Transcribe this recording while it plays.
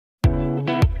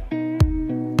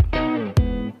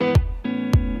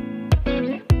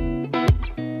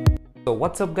So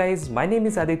what's up guys, my name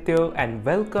is Aditya and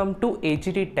welcome to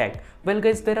AGT Tech. Well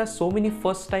guys, there are so many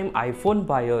first time iPhone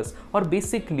buyers, or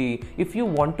basically if you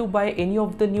want to buy any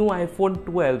of the new iPhone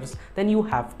 12s, then you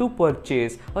have to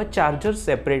purchase a charger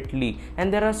separately,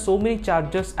 and there are so many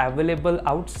chargers available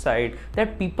outside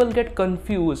that people get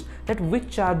confused that which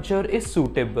charger is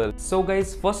suitable. So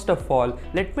guys, first of all,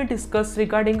 let me discuss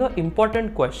regarding an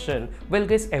important question. Well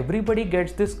guys, everybody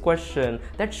gets this question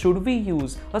that should we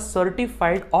use a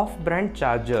certified off-brand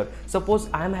charger. Suppose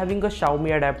I am having a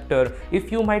Xiaomi adapter,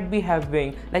 if you might be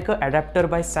having like a adapter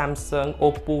by Samsung,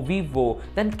 Oppo, Vivo,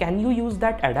 then can you use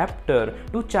that adapter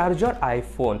to charge your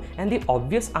iPhone? And the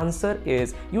obvious answer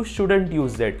is you shouldn't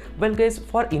use it. Well guys,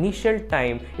 for initial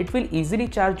time it will easily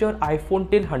charge your iPhone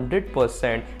till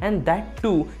 100%, and that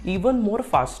too even more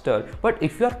faster. But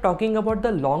if you are talking about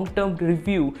the long-term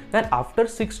review, then after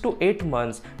 6 to 8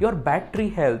 months your battery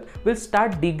health will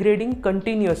start degrading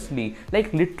continuously,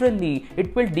 like literally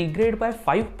it will degrade by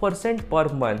 5%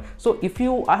 per month. So if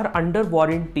you are under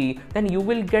warranty, then you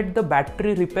will get the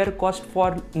battery repair cost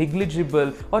for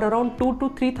negligible or around 2 to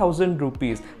 3,000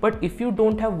 rupees. But if you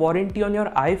don't have warranty on your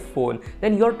iPhone,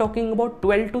 then you're talking about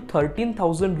 12 to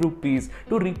 13,000 rupees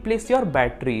to replace your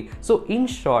battery. So in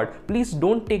short, please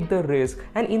don't take the risk,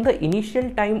 and in the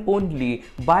initial time only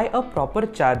buy a proper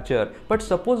charger. But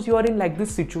suppose you are in like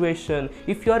this situation,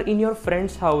 if you are in your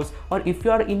friend's house or if you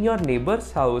are in your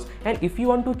neighbor's house, and if you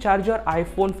want to charge your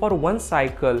iPhone for one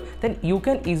cycle, then you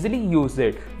can easily use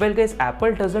it. Well guys,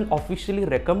 Apple doesn't officially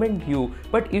recommend you,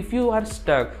 but if you are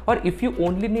stuck or if you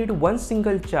only need one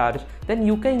single charge, then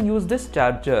you can use this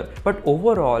charger. But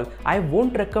overall, I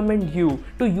won't recommend you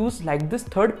to use like this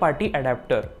third-party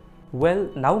adapter. Well,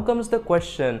 now comes the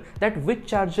question that which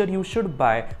charger you should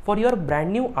buy for your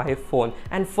brand new iPhone.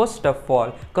 And first of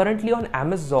all, currently on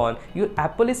Amazon,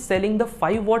 Apple is selling the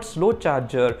 5-watt slow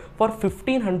charger for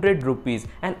 1500 rupees,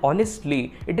 and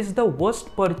honestly it is the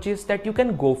worst purchase that you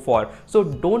can go for. So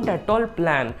don't at all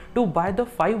plan to buy the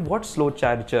 5-watt slow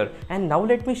charger. And now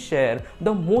let me share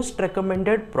the most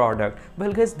recommended product.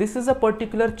 Well guys, this is a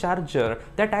particular charger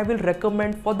that I will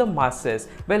recommend for the masses.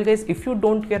 Well guys, if you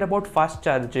don't care about fast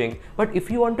charging, but if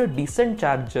you want a decent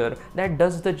charger that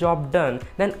does the job done,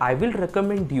 then I will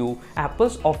recommend you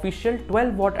Apple's official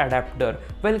 12-watt adapter.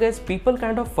 Well guys, people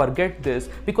kind of forget this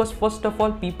because first of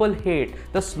all, people hate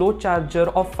the slow charger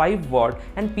of 5-watt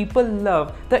and people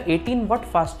love the 18-watt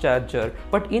fast charger.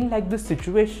 But in like this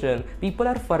situation, people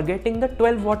are forgetting the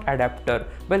 12-watt adapter.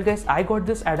 Well guys, I got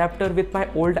this adapter with my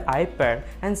old iPad,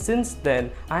 and since then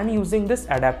I am using this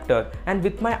adapter, and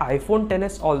with my iPhone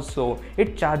XS also,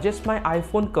 it charges my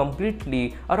iPhone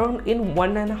completely around in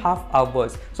 1.5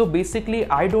 hours. So basically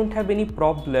I don't have any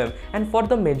problem, and for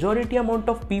the majority amount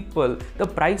of people the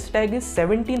price tag is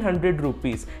 1700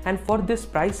 rupees, and for this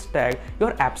price tag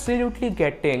you're absolutely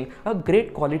getting a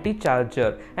great quality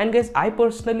charger. And guys, I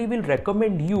personally will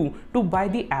recommend you to buy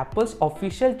the Apple's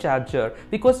official charger,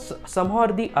 because somehow or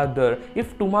the other,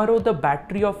 if tomorrow the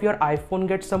battery of your iPhone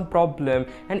gets some problem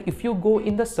and if you go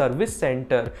in the service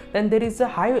center, then there is a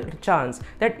high chance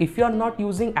that if you are not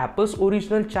using Apple's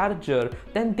original charger,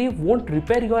 then they won't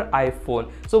repair your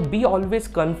iPhone. So be always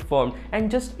confirmed,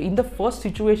 and just in the first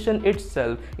situation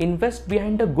itself invest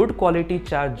behind a good quality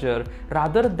charger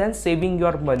rather than saving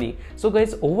your money. So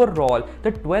guys, overall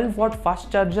the 12-watt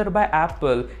fast charger by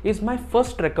Apple is my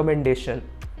first recommendation.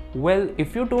 Well,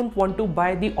 if you don't want to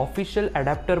buy the official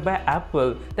adapter by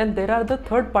Apple, then there are the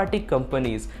third-party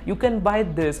companies. You can buy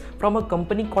this from a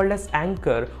company called as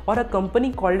Anchor or a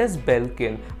company called as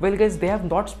Belkin. Well guys, they have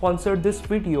not sponsored this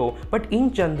video, but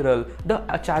in general, the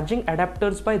charging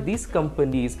adapters by these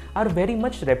companies are very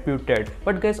much reputed.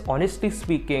 But guys, honestly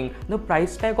speaking, the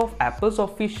price tag of Apple's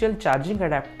official charging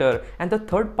adapter and the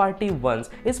third-party ones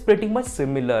is pretty much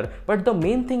similar. But the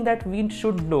main thing that we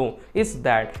should know is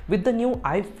that with the new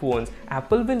iPhone,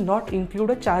 Apple will not include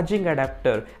a charging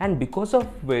adapter, and because of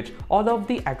which all of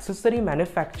the accessory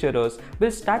manufacturers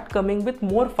will start coming with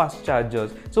more fast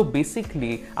chargers. So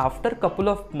basically after a couple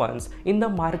of months in the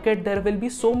market there will be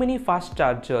so many fast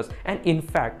chargers, and in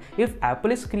fact if Apple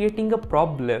is creating a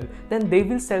problem, then they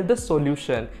will sell the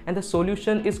solution, and the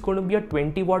solution is going to be a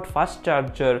 20-watt fast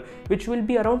charger which will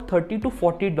be around $30 to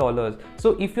 $40.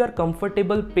 So if you are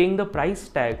comfortable paying the price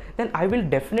tag, then I will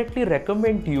definitely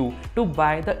recommend you to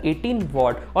buy the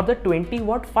 18-watt or the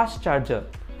 20-watt fast charger.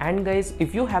 And guys,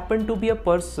 if you happen to be a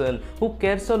person who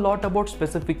cares a lot about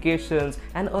specifications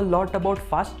and a lot about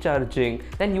fast charging,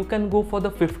 then you can go for the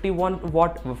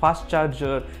 51-watt fast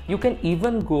charger. You can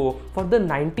even go for the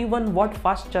 91-watt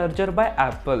fast charger by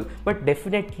Apple, but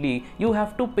definitely you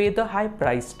have to pay the high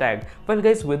price tag. Well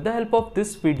guys, with the help of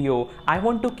this video, I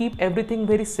want to keep everything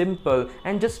very simple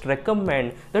and just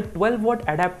recommend the 12-watt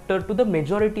adapter to the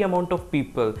majority amount of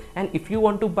people. And if you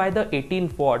want to buy the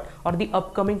 18-watt or the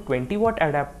upcoming 20-watt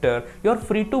adapter, you're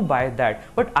free to buy that.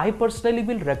 But I personally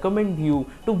will recommend you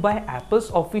to buy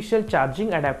Apple's official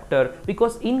charging adapter,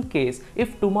 because in case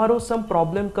if tomorrow some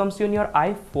problem comes in your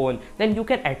iPhone, then you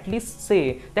can at least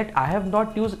say that I have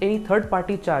not used any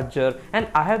third-party charger and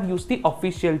I have used the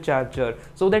official charger,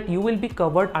 so that you will be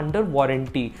covered under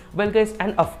warranty. Well guys,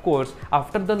 and of course,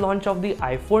 after the launch of the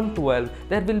iPhone 12,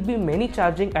 there will be many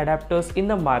charging adapters in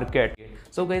the market.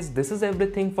 So guys, this is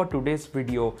everything for today's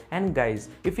video. And guys,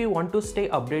 if you want to stay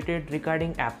updated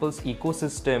regarding Apple's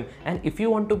ecosystem, and if you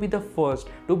want to be the first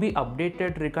to be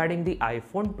updated regarding the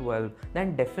iPhone 12,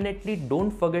 then definitely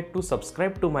don't forget to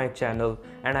subscribe to my channel,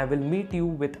 and I will meet you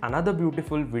with another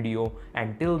beautiful video.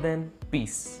 Until then,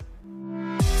 peace.